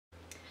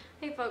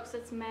Hey folks,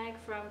 it's Meg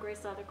from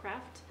Grace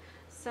Leathercraft.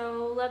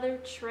 So leather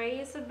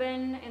trays have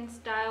been in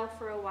style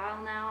for a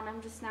while now, and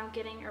I'm just now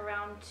getting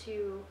around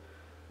to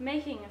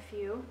making a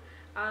few.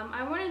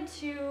 I wanted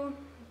to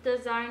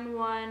design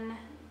one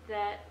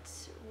that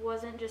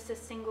wasn't just a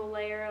single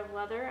layer of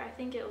leather. I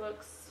think it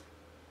looks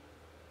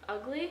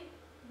ugly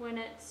when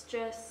it's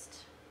just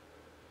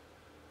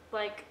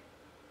like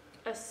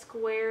a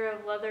square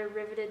of leather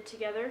riveted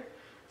together.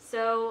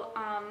 So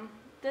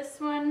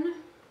this one,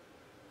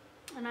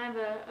 and I have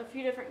a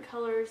few different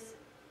colors,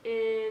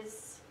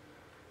 is,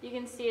 you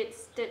can see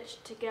it's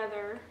stitched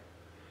together.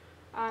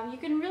 You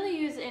can really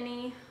use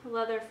any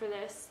leather for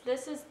this.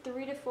 This is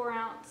 3 to 4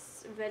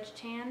 ounce veg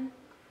tan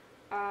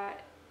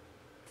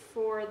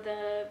for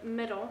the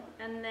middle,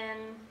 and then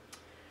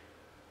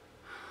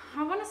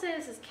I want to say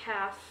this is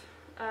calf,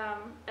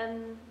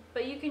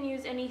 but you can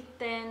use any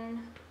thin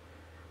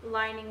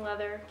lining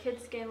leather.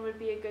 Kid skin would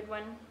be a good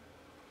one.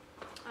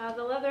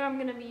 The leather I'm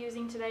going to be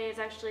using today is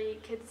actually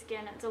kid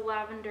skin. It's a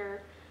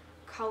lavender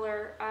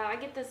color. I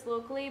get this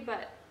locally,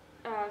 but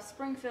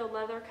Springfield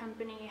Leather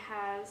Company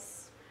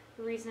has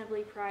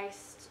reasonably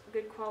priced,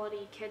 good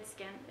quality kid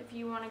skin if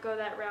you want to go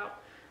that route.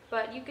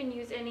 But you can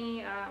use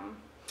any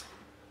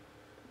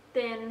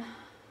thin,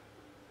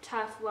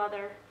 tough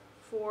leather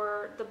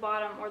for the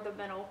bottom or the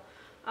middle.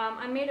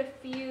 I made a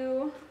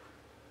few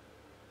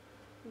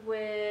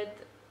with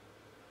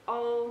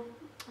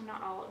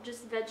not all,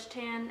 just veg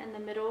tan in the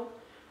middle.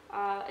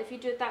 If you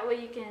do it that way,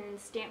 you can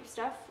stamp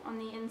stuff on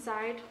the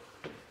inside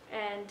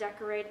and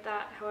decorate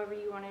that however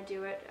you want to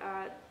do it.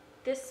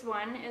 This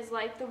one is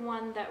like the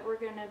one that we're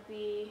going to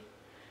be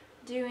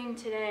doing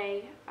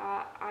today.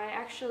 I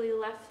actually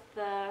left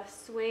the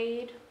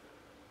suede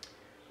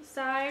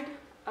side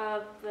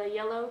of the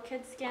yellow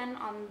kid skin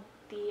on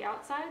the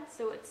outside,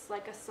 so it's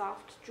like a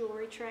soft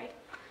jewelry tray.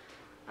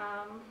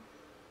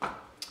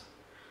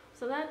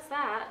 So that's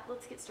that.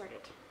 Let's get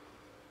started.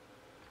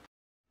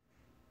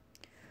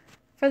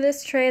 For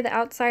this tray, the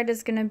outside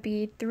is going to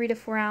be 3 to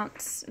 4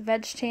 ounce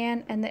veg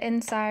tan, and the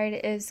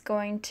inside is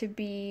going to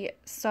be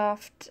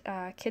soft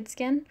kid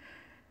skin.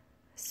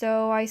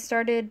 So I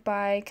started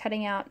by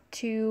cutting out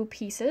 2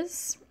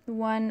 pieces,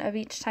 one of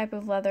each type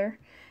of leather,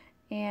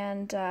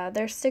 and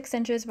they're 6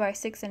 inches by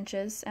 6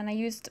 inches, and I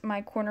used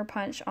my corner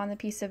punch on the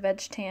piece of veg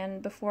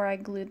tan before I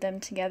glued them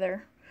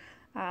together.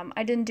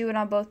 I didn't do it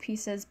on both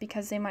pieces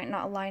because they might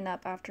not line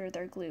up after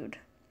they're glued.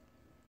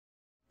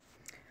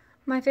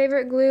 My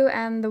favorite glue,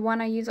 and the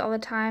one I use all the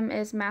time,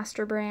 is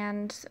Master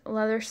Brand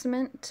Leather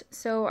Cement.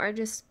 So I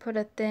just put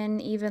a thin,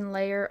 even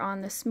layer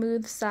on the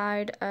smooth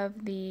side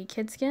of the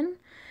kid skin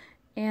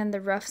and the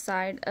rough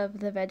side of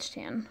the veg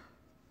tan.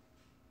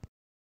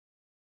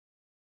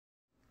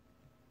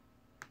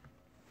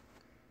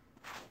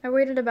 I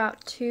waited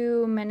about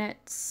 2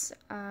 minutes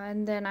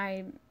and then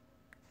I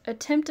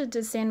attempted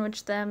to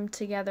sandwich them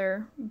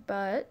together,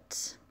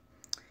 but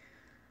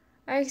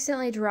I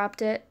accidentally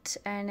dropped it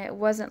and it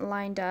wasn't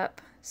lined up,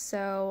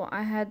 so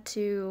I had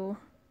to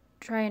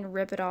try and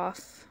rip it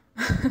off.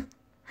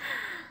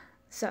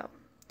 So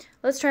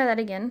let's try that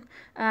again.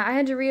 I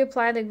had to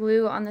reapply the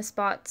glue on the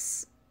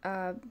spots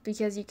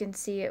because you can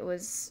see it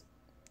was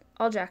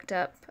all jacked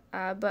up,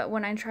 but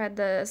when I tried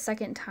the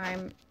second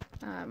time,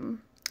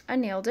 I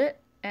nailed it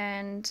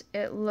and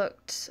it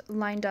looked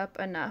lined up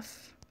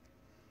enough.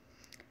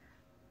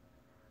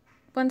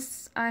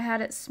 Once I had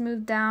it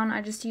smoothed down,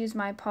 I just used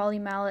my poly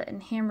mallet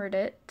and hammered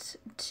it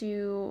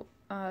to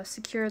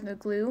secure the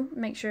glue,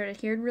 make sure it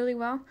adhered really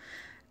well.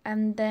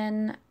 And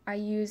then I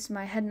used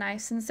my head knife.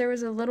 Since there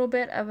was a little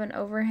bit of an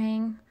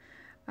overhang,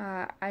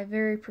 I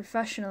very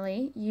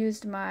professionally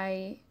used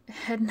my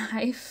head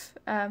knife.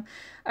 A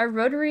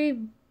rotary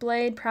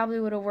blade probably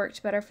would have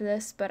worked better for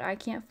this, but I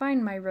can't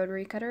find my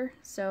rotary cutter,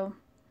 so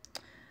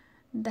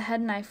the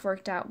head knife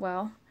worked out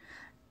well.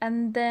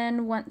 And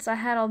then once I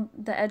had all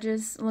the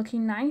edges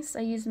looking nice, I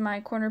used my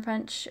corner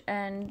punch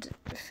and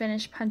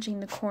finished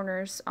punching the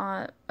corners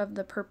of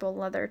the purple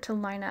leather to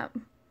line up.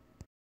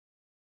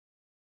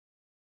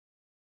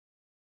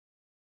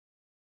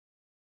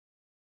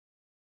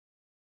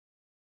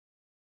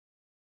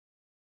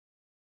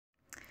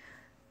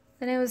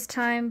 Then it was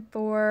time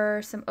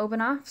for some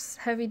Open-Offs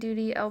Heavy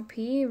Duty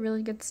LP,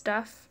 really good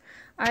stuff.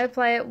 I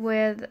apply it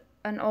with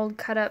an old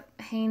cut up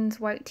Hanes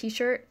white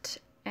t-shirt,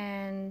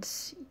 and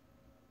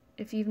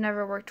if you've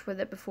never worked with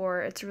it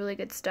before, it's really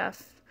good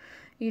stuff.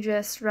 You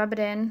just rub it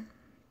in.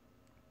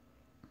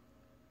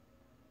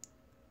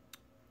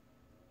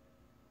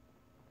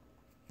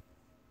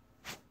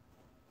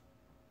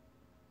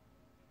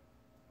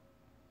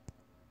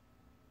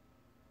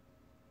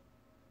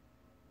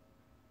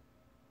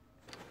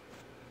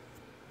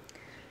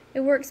 It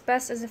works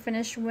best as a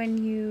finish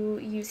when you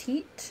use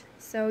heat.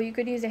 So you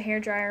could use a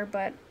hairdryer,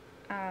 but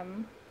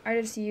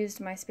I just used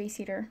my space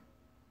heater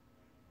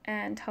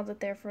and held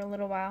it there for a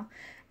little while.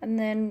 And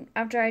then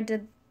after I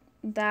did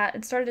that,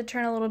 it started to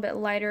turn a little bit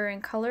lighter in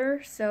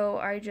color, so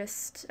I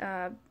just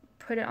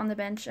put it on the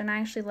bench and I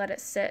actually let it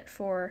sit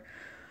for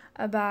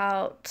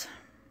about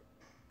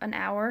an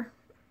hour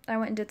I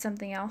went and did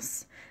something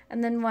else.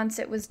 And then once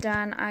it was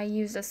done, I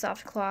used a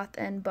soft cloth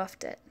and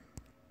buffed it.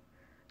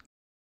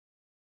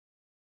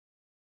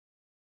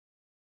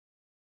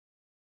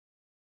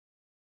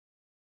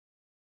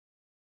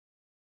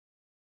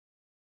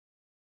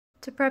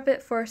 To prep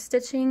it for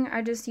stitching,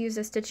 I just used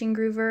a stitching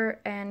groover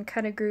and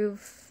cut a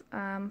groove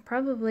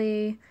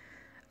probably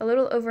a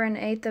little over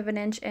 1/8 of an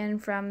inch in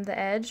from the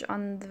edge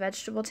on the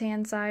vegetable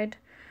tan side.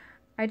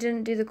 I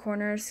didn't do the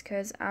corners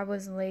because I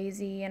was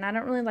lazy and I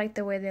don't really like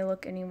the way they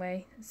look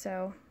anyway,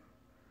 so.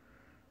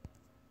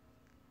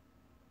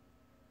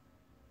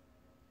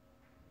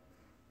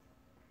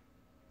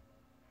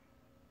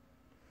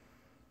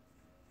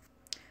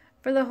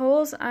 For the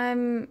holes,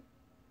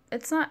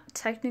 it's not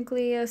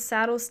technically a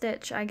saddle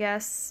stitch, I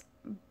guess,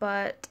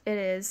 but it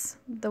is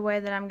the way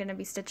that I'm going to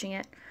be stitching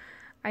it.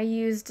 I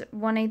used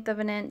 1/8 of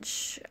an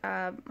inch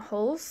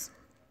holes.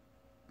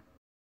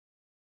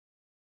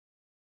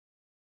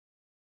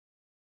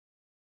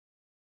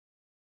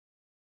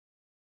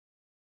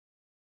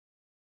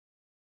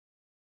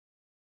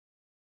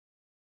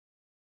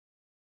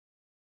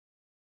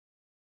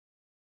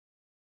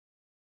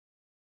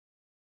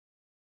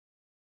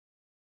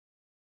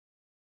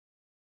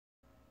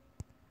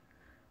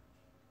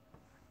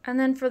 And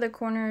then for the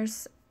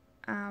corners,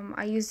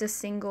 I used a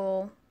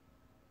single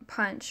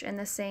punch in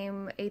the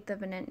same 1/8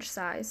 of an inch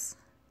size.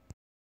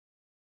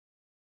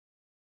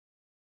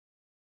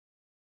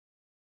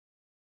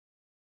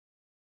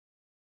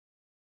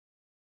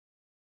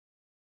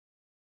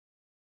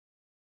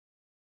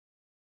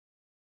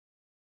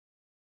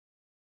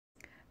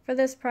 For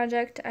this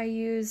project, I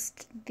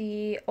used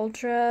the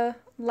ultra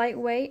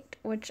lightweight,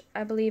 which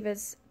I believe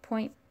is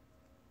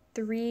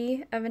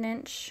 0.3 of an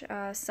inch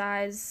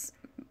size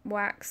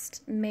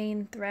waxed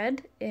main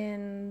thread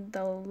in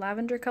the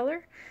lavender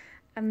color.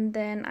 And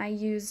then I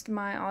used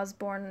my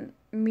Osborne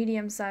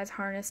medium-size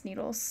harness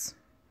needles.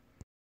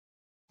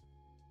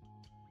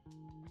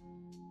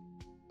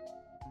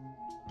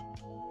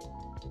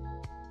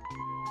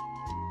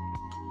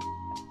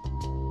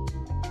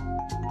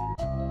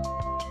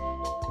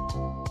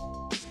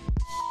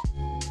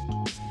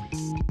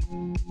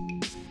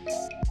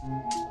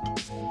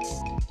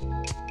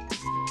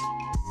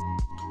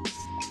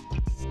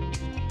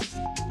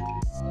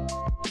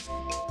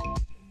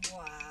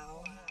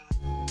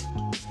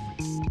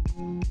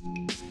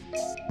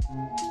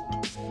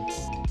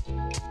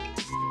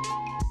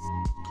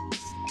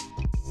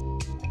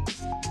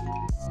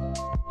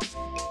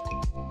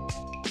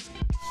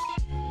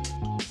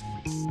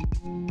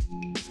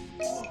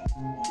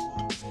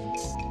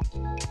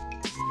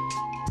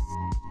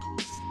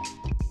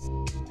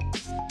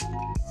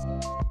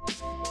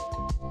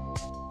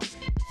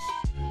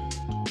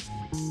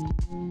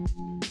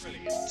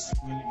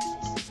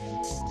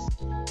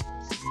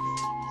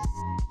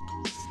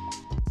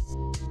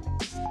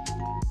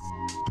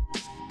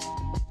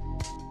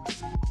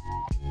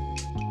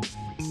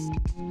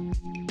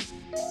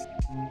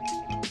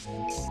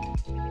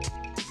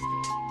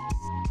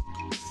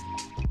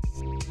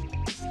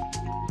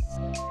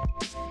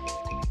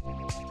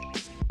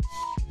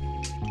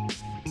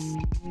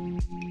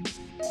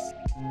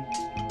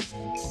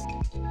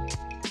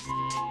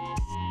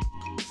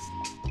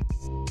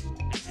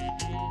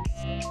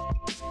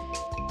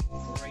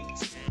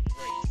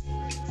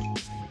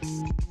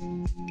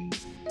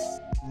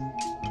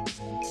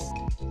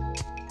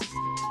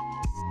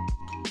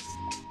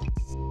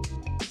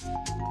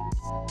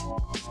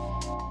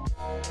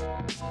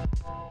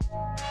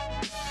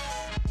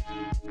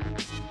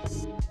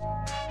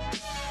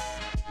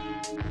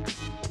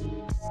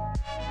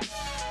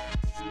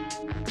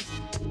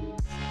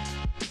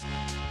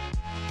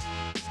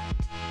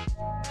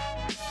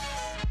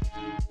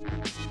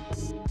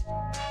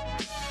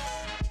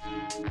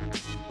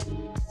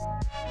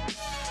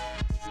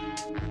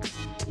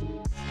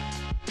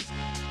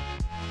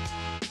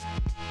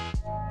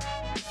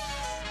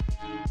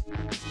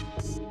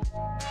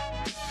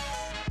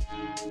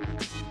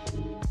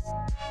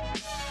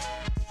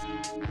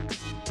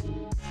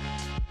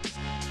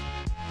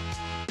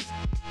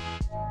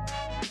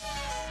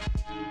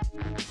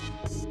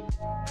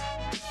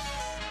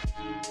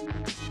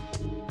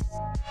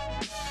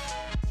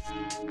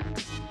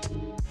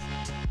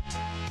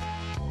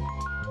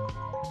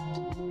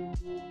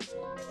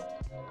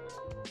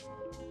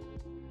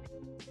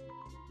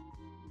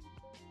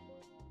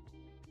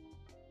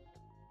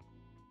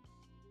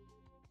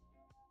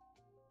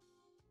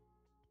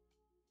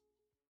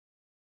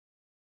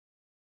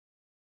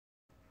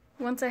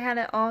 Once I had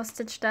it all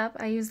stitched up,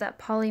 I used that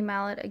poly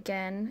mallet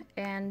again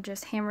and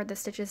just hammered the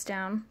stitches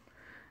down.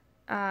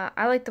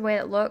 I like the way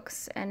it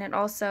looks, and it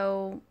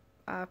also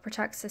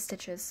protects the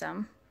stitches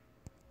some.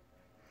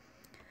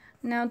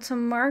 Now to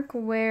mark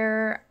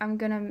where I'm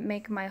going to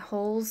make my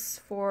holes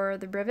for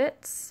the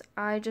rivets,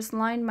 I just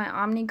lined my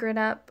OmniGrid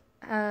up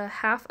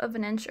 1/2 of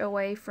an inch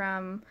away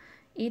from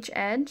each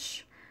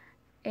edge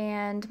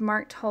and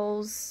marked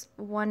holes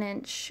 1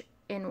 inch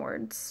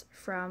inwards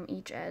from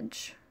each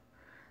edge.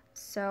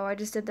 So I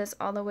just did this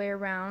all the way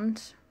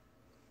around.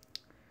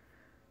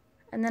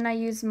 And then I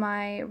use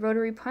my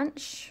rotary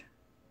punch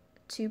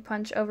to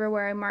punch over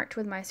where I marked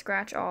with my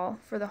scratch awl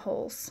for the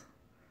holes.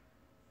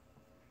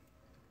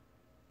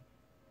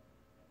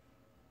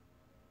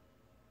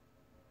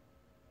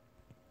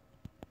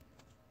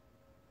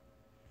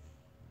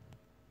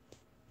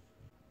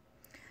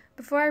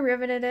 Before I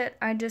riveted it,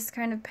 I just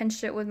kind of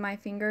pinched it with my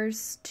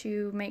fingers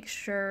to make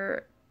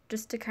sure,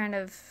 just to kind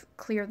of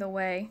clear the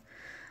way.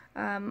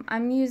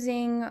 I'm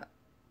using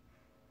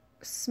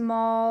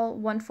small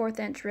 1/4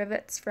 inch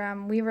rivets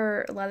from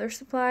Weaver Leather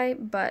Supply,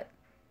 but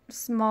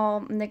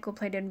small nickel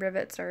plated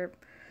rivets are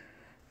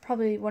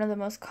probably one of the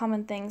most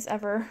common things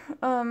ever.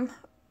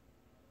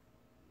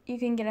 You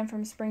can get them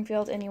from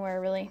Springfield,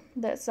 anywhere really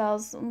that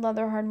sells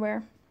leather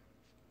hardware.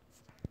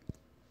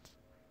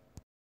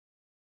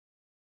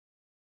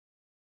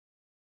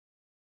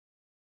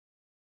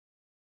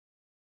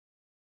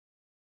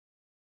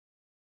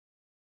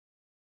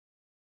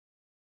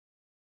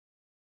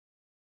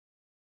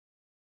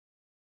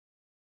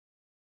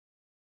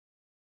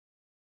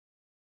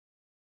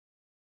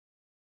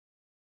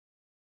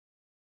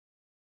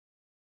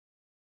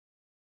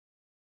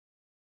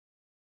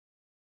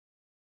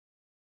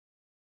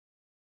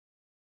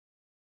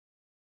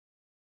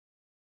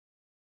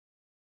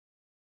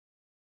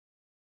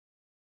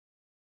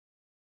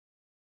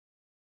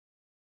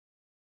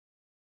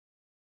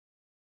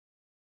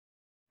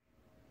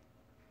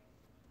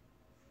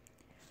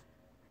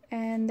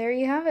 And there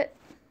you have it.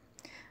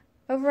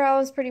 Overall, I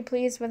was pretty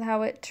pleased with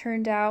how it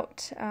turned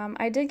out.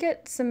 I did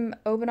get some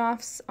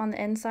open-offs on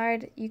the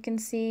inside. You can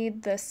see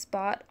the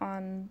spot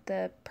on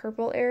the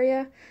purple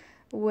area,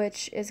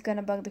 which is going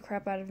to bug the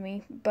crap out of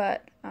me.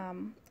 But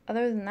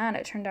other than that,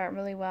 it turned out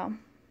really well.